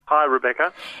Hi,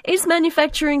 Rebecca. Is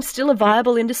manufacturing still a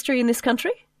viable industry in this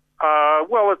country?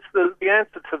 Well, it's the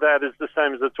answer to that is the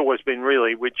same as it's always been,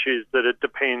 really, which is that it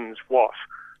depends what.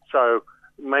 So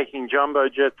making jumbo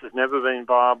jets has never been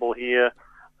viable here.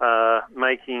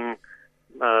 Making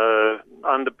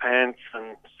underpants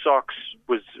and socks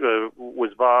was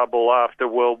viable after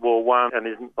World War One and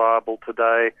isn't viable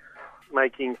today.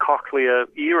 Making cochlear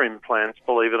ear implants,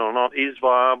 believe it or not, is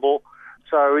viable.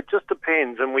 So it just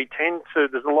depends, and we tend to.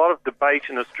 There's a lot of debate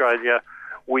in Australia,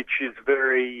 which is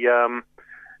very.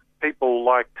 People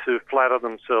like to flatter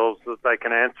themselves that they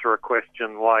can answer a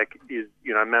question like,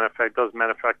 does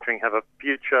manufacturing have a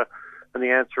future? And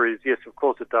the answer is yes, of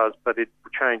course it does, but it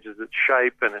changes its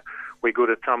shape, and we're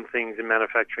good at some things in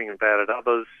manufacturing and bad at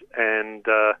others, and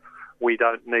we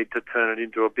don't need to turn it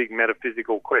into a big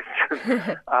metaphysical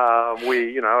question.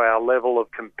 Our level of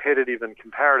competitive and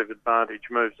comparative advantage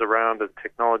moves around as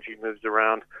technology moves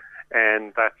around,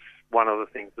 and that's one of the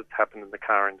things that's happened in the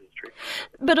car industry.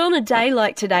 But on a day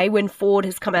like today, when Ford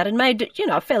has come out and made,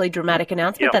 a fairly dramatic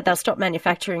announcement that they'll stop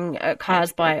manufacturing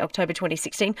cars by October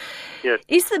 2016, yes.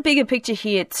 Is the bigger picture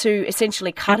here to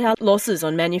essentially cut out losses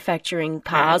on manufacturing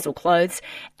cars or clothes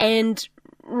and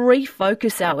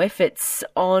refocus our efforts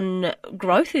on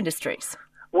growth industries?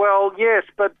 Well, yes,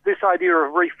 but this idea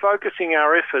of refocusing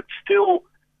our efforts still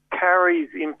carries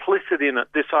implicit in it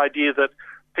this idea that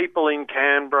people in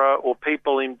Canberra or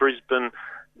people in Brisbane,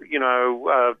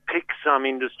 pick some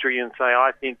industry and say,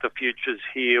 I think the future's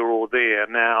here or there.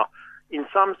 Now, in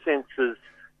some senses,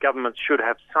 governments should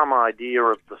have some idea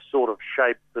of the sort of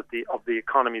shape of the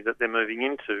economy that they're moving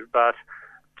into. But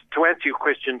to answer your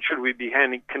question, should we be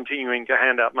continuing to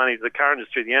hand out money to the car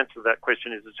industry? The answer to that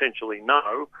question is essentially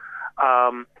no.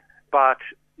 But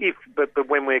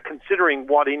when we're considering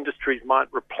what industries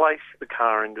might replace the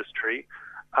car industry,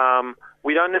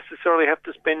 we don't necessarily have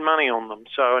to spend money on them.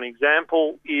 So an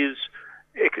example is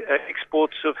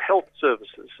exports of health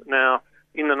services. Now,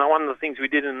 one of the things we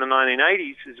did in the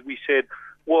 1980s is we said,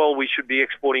 well, we should be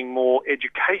exporting more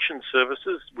education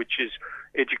services, which is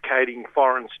educating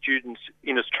foreign students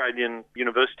in Australian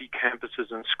university campuses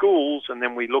and schools. And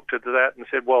then we looked at that and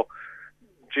said, well,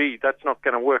 gee, that's not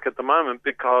going to work at the moment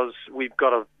because we've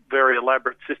got a very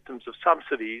elaborate systems of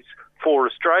subsidies for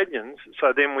Australians.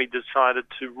 So then we decided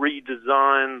to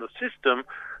redesign the system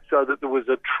so that there was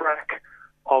a track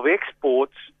of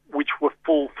exports which were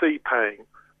full fee paying.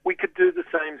 We could do the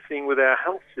same thing with our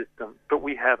health system, but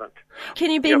we haven't. Can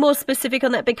you be more specific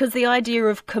on that? Because the idea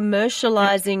of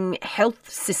commercialising health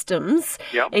systems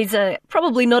is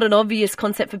probably not an obvious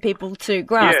concept for people to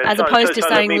grasp, opposed to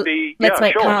saying, let's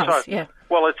make cars.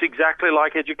 Well, it's exactly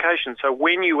like education. So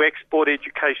when you export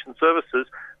education services,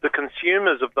 the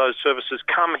consumers of those services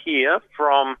come here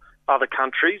from other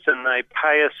countries and they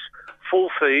pay us full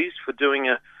fees for doing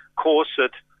a course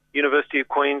at University of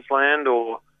Queensland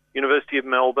or University of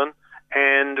Melbourne,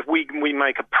 and we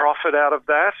make a profit out of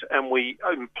that, and we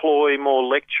employ more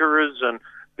lecturers and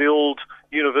build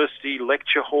university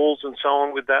lecture halls and so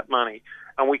on with that money.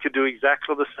 And we could do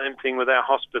exactly the same thing with our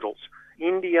hospitals.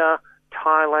 India,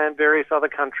 Thailand, various other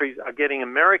countries are getting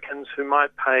Americans who might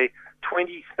pay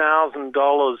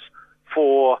 $20,000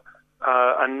 for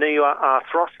a knee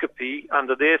arthroscopy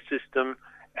under their system,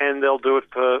 and they'll do it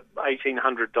for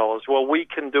 $1,800. Well, we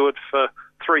can do it for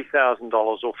 $3,000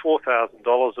 or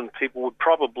 $4,000, and people would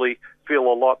probably feel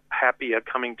a lot happier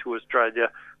coming to Australia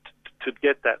to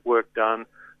get that work done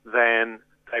than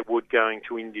they would going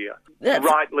to India.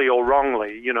 Rightly or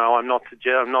wrongly,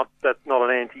 that's not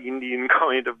an anti-Indian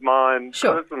kind of mine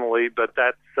personally, but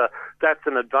that's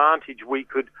an advantage we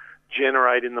could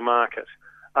generate in the market,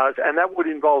 and that would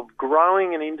involve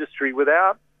growing an industry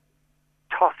without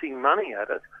tossing money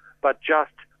at it, but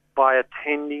just by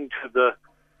attending to the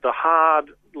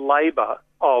hard labour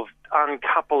of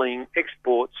uncoupling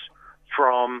exports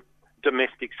from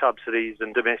domestic subsidies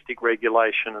and domestic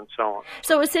regulation and so on.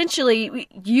 So essentially,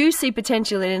 you see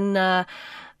potential in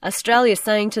Australia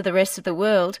saying to the rest of the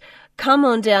world, come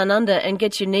on down under and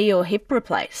get your knee or hip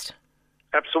replaced.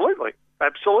 Absolutely.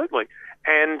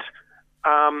 And,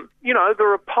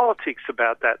 there are politics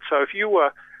about that. So if you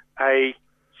were a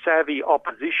savvy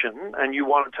opposition and you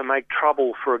wanted to make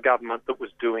trouble for a government that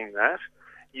was doing that,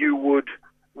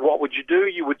 what would you do?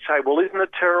 You would say, well, isn't it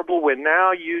terrible? We're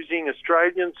now using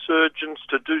Australian surgeons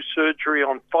to do surgery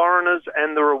on foreigners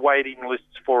and there are waiting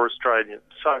lists for Australians.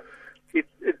 So it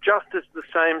just as the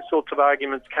same sorts of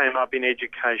arguments came up in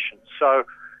education. So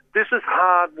this is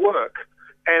hard work,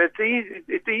 and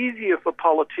it's easier for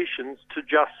politicians to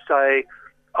just say,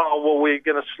 oh, well, we're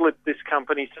going to slip this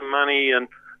company some money and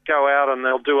go out and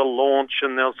they'll do a launch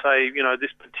and they'll say,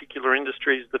 this particular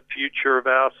industry is the future of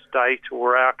our state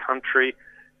or our country.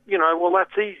 Well,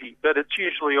 that's easy, but it's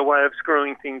usually a way of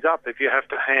screwing things up if you have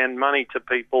to hand money to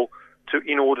people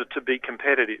in order to be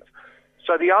competitive.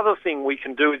 So the other thing we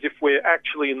can do is, if we're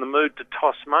actually in the mood to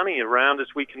toss money around, is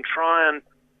we can try and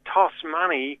toss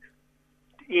money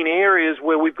in areas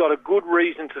where we've got a good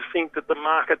reason to think that the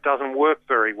market doesn't work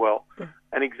very well.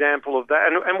 An example of that,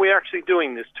 and we're actually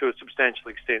doing this to a substantial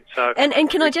extent. So, and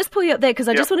can I just pull you up there, because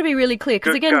I just want to be really clear,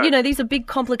 because again, these are big,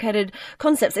 complicated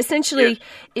concepts. Essentially,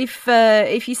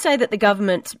 if you say that the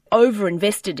government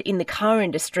overinvested in the car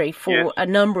industry for a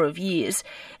number of years,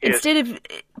 instead of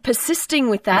persisting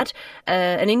with that,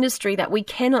 an industry that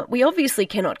we obviously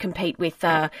cannot compete with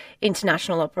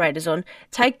international operators on,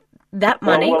 take that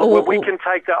money. We can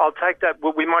take that. I'll take that.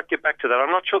 Well, we might get back to that.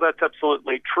 I'm not sure that's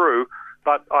absolutely true,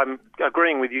 but I'm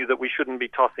agreeing with you that we shouldn't be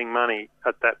tossing money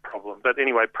at that problem. But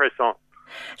anyway, press on.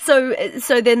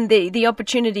 So then the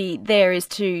opportunity there is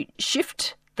to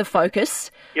shift the focus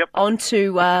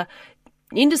onto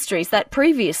industries that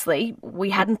previously we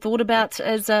hadn't thought about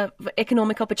as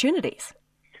economic opportunities.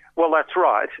 Well, that's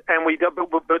right, and we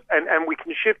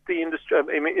can shift the industry.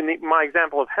 In my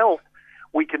example of health,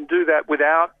 we can do that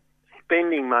without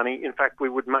spending money. In fact, we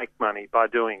would make money by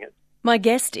doing it. My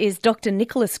guest is Dr.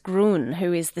 Nicholas Gruen,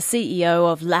 who is the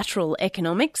CEO of Lateral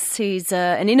Economics. He's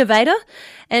an innovator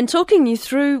and talking you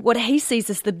through what he sees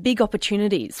as the big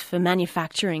opportunities for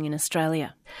manufacturing in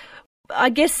Australia. I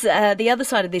guess the other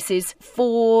side of this is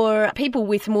for people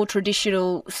with more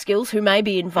traditional skills who may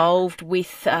be involved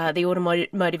with the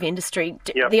automotive industry,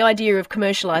 the idea of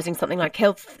commercialising something like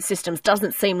health systems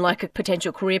doesn't seem like a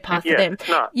potential career path for them.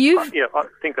 No, I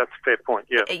think that's a fair point,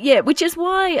 which is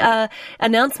why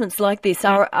announcements like this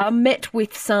are met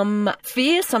with some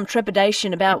fear, some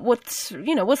trepidation about what's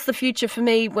the future for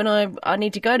me when I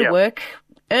need to go to work,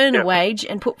 earn a wage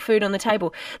and put food on the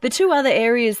table. The two other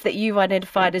areas that you've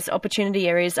identified as opportunity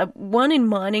areas are one in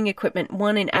mining equipment,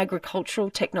 one in agricultural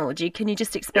technology. Can you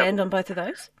just expand on both of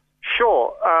those?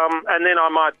 Sure, and then I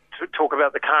might talk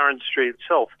about the car industry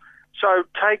itself. So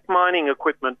take mining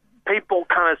equipment. People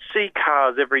kind of see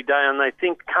cars every day and they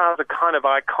think cars are kind of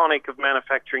iconic of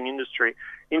manufacturing industry.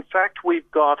 In fact,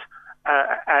 we've got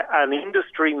an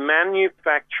industry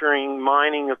manufacturing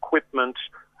mining equipment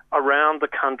around the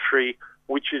country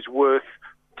which is worth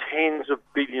tens of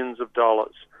billions of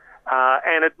dollars.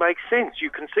 And it makes sense. You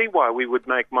can see why we would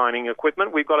make mining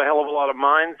equipment. We've got a hell of a lot of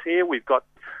mines here. We've got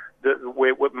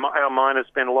our miners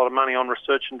spend a lot of money on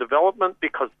research and development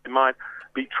because they might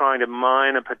be trying to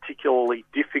mine a particularly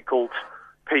difficult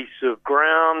piece of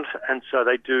ground, and so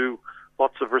they do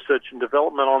lots of research and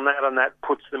development on that, and that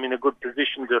puts them in a good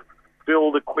position to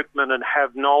build equipment and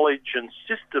have knowledge and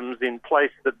systems in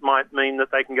place that might mean that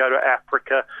they can go to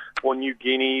Africa or New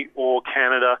Guinea or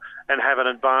Canada and have an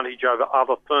advantage over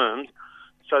other firms.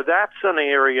 So that's an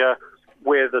area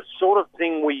where the sort of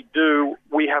thing we do,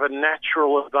 we have a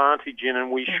natural advantage in,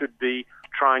 and we should be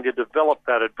trying to develop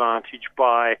that advantage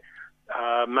by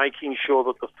making sure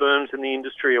that the firms in the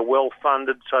industry are well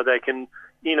funded so they can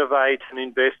innovate and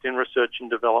invest in research and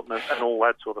development and all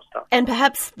that sort of stuff. And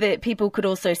perhaps that people could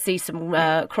also see some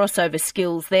crossover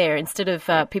skills there. Instead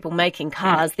of people making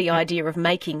cars, the idea of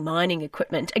making mining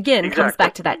equipment, again, comes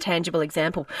back to that tangible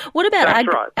example. What about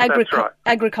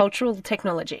agricultural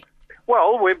technology?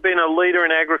 Well, we've been a leader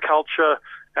in agriculture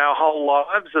our whole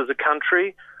lives as a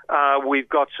country. We've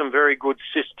got some very good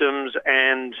systems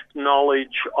and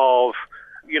knowledge of,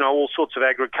 all sorts of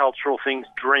agricultural things,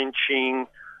 drenching,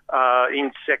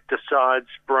 insecticide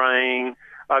spraying,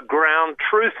 ground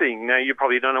truthing. Now, you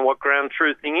probably don't know what ground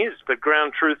truthing is, but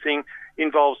ground truthing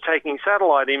involves taking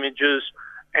satellite images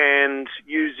and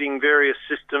using various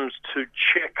systems to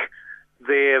check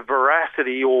their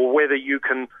veracity or whether you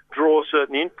can draw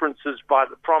certain inferences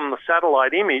from the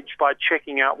satellite image by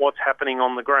checking out what's happening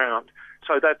on the ground.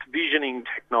 So that's visioning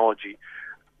technology.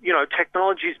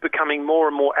 Technology is becoming more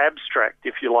and more abstract,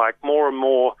 if you like, more and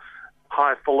more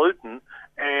highfalutin.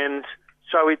 And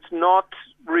so it's not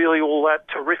really all that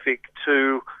terrific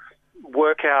to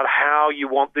work out how you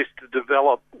want this to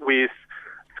develop with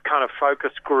kind of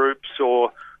focus groups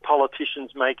or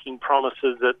politicians making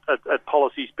promises at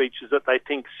policy speeches that they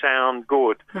think sound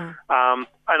good.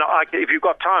 If you've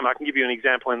got time, I can give you an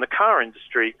example in the car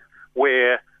industry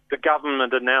where the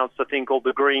government announced a thing called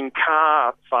the Green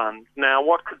Car Fund. Now,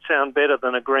 what could sound better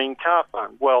than a Green Car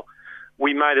Fund? Well,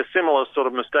 we made a similar sort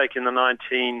of mistake in the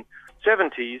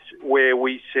 1970s where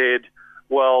we said,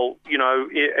 well,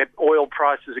 oil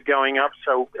prices are going up,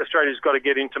 so Australia's got to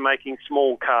get into making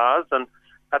small cars, and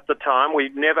at the time. We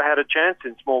never had a chance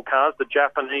in small cars. The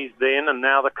Japanese then, and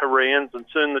now the Koreans, and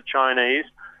soon the Chinese,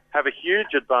 have a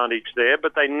huge advantage there,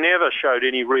 but they never showed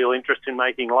any real interest in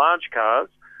making large cars.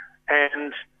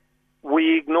 And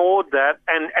we ignored that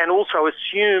and also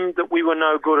assumed that we were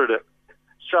no good at it.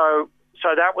 So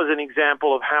that was an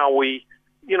example of how we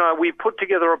put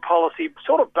together a policy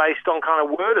sort of based on kind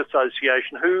of word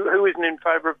association. Who isn't in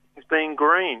favour of things being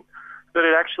green? But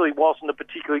it actually wasn't a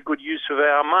particularly good use of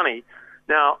our money.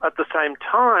 Now, at the same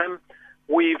time,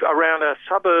 we've around our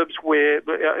suburbs where,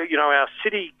 our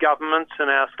city governments and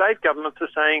our state governments are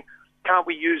saying, can't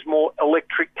we use more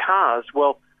electric cars?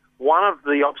 Well, one of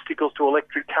the obstacles to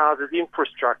electric cars is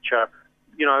infrastructure,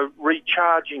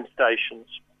 recharging stations,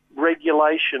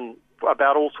 regulation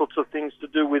about all sorts of things to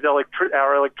do with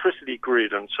our electricity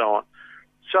grid and so on.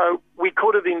 So we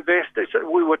could have invested.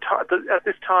 At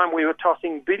this time, we were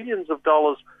tossing billions of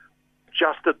dollars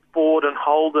just at Ford and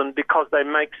Holden because they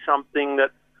make something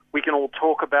that we can all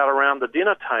talk about around the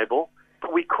dinner table,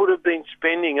 but we could have been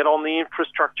spending it on the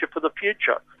infrastructure for the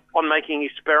future, on making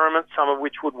experiments, some of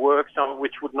which would work, some of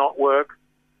which would not work.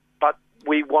 But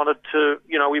we wanted to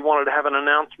have an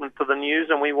announcement for the news,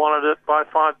 and we wanted it by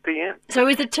 5 p.m. So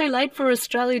is it too late for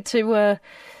Australia to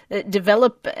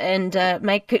develop and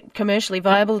make it commercially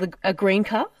viable, a green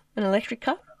car, an electric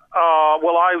car?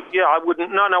 I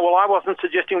wouldn't. No. Well, I wasn't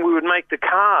suggesting we would make the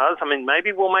cars. I mean,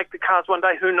 maybe we'll make the cars one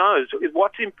day. Who knows?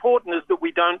 What's important is that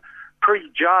we don't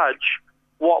prejudge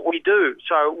what we do.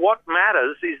 So what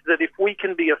matters is that if we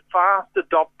can be a fast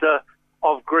adopter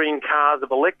of green cars,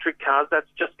 of electric cars, that's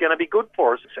just going to be good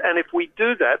for us. And if we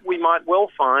do that, we might well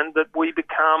find that we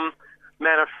become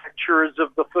manufacturers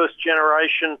of the first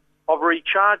generation of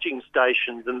recharging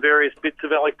stations and various bits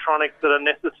of electronics that are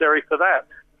necessary for that.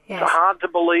 Yes. It's hard to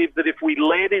believe that if we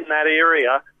led in that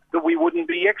area, that we wouldn't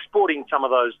be exporting some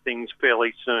of those things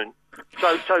fairly soon.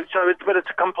 So it's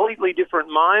a completely different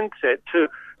mindset to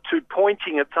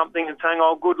pointing at something and saying,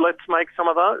 oh, good, let's make some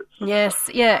of those. Yes,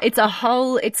 yeah,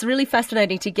 it's really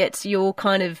fascinating to get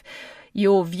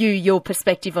your view, your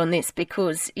perspective on this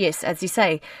because, yes, as you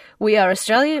say, we are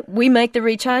Australia, we make the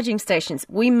recharging stations,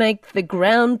 we make the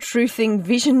ground truthing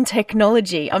vision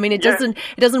technology. I mean, it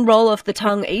doesn't roll off the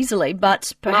tongue easily,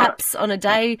 but perhaps on a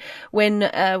day when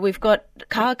we've got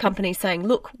car companies saying,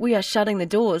 look, we are shutting the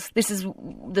doors, this is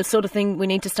the sort of thing we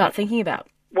need to start thinking about.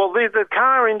 Well, the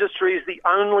car industry is the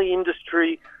only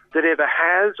industry that ever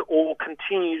has or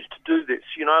continues to do this.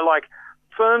 Like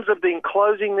firms have been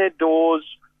closing their doors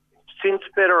since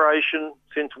Federation,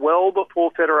 since well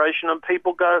before Federation, and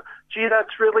people go, gee,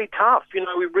 that's really tough.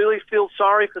 We really feel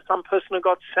sorry for some person who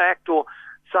got sacked or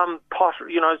some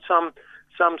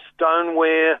some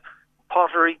stoneware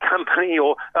pottery company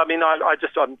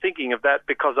I'm thinking of that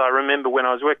because I remember when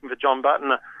I was working for John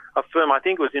Button, a firm, I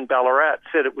think it was in Ballarat,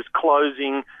 said it was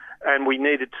closing and we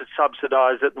needed to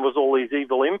subsidise it, and there was all these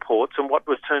evil imports. And what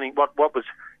was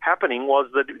happening was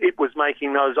that it was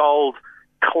making those old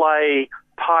clay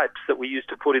pipes that we used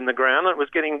to put in the ground, and it was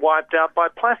getting wiped out by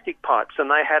plastic pipes, and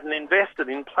they hadn't invested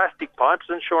in plastic pipes,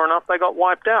 and sure enough, they got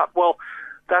wiped out. Well,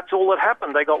 that's all that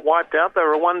happened. They got wiped out. They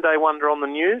were a one-day wonder on the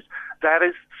news. That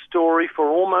is the story for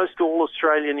almost all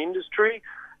Australian industry,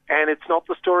 and it's not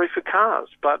the story for cars,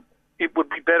 but it would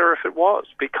be better if it was,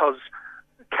 because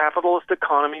capitalist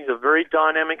economies are very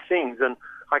dynamic things. And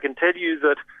I can tell you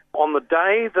that on the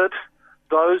day that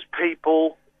those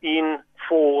people in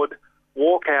Ford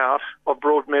walk out of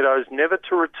Broadmeadows never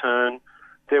to return,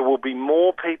 there will be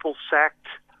more people sacked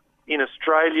in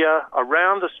Australia,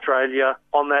 around Australia,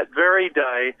 on that very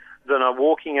day than are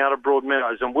walking out of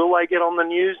Broadmeadows. And will they get on the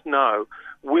news? No.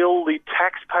 Will the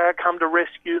taxpayer come to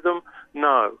rescue them?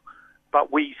 No.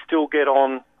 But we still get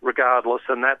on regardless,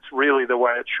 and that's really the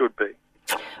way it should be.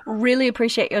 Really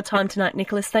appreciate your time tonight,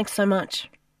 Nicholas. Thanks so much.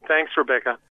 Thanks, Rebecca.